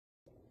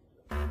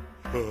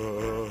Round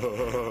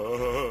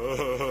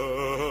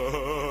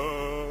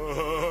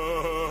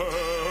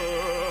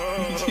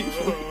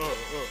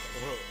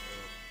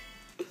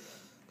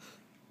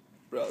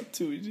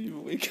 2, you didn't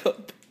even wake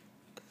up.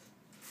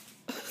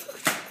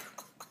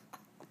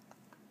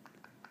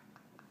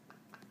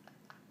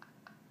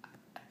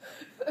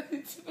 I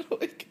didn't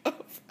wake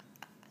up.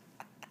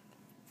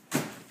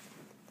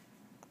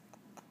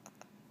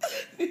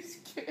 He's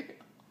scared.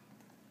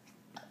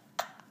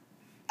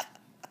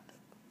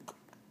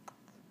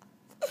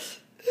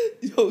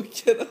 Yo,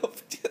 get up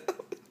and do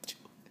it.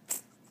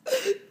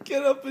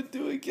 Get up and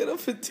do it, get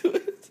up and do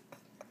it.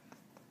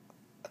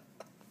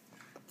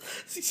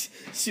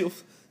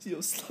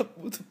 Yo, slap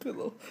with the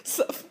pillow.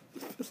 Slap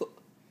with the pillow.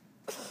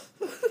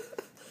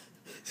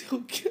 Yo,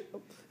 get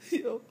up.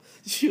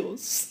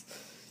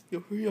 Yo,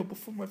 hurry up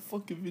before my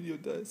fucking video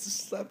dies.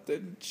 Just slap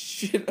that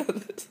shit out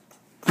of it.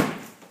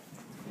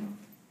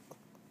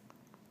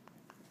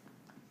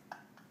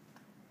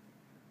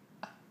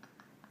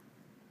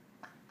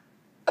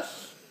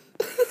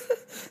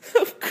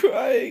 I'm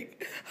crying.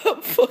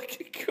 I'm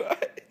fucking crying.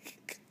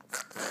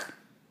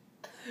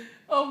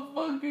 I'm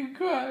fucking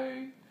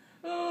crying.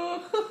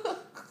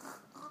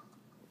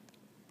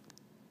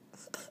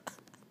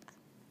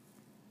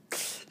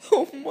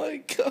 Oh my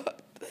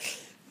god.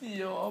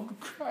 Yo, I'm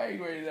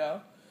crying right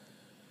now.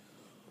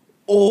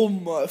 Oh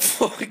my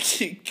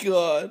fucking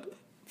god.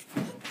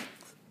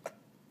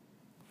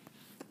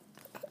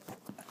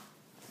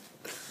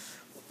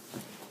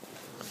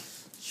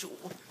 Yo,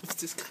 if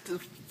this guy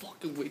doesn't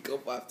fucking wake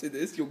up after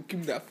this, yo, give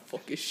me that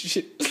fucking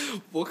shit.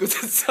 Welcome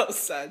to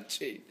Southside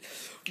Chain.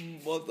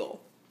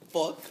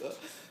 Motherfucker.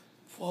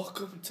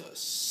 Welcome to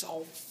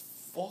South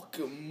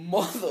fucking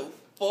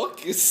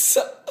motherfucking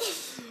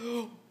South.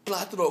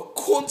 Platinum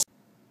cunt.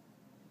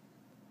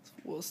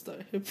 We'll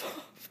start hip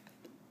hop.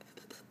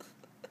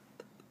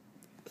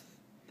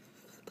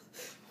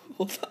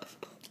 Hold on.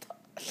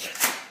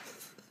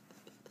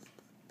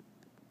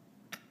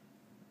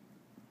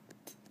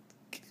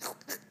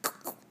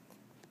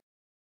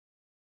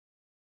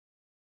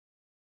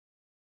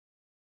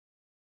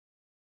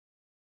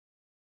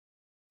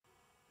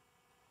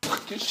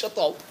 Fucking shut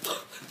up.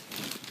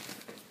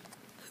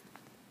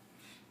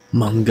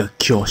漫画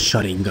教シ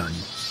ャリンガン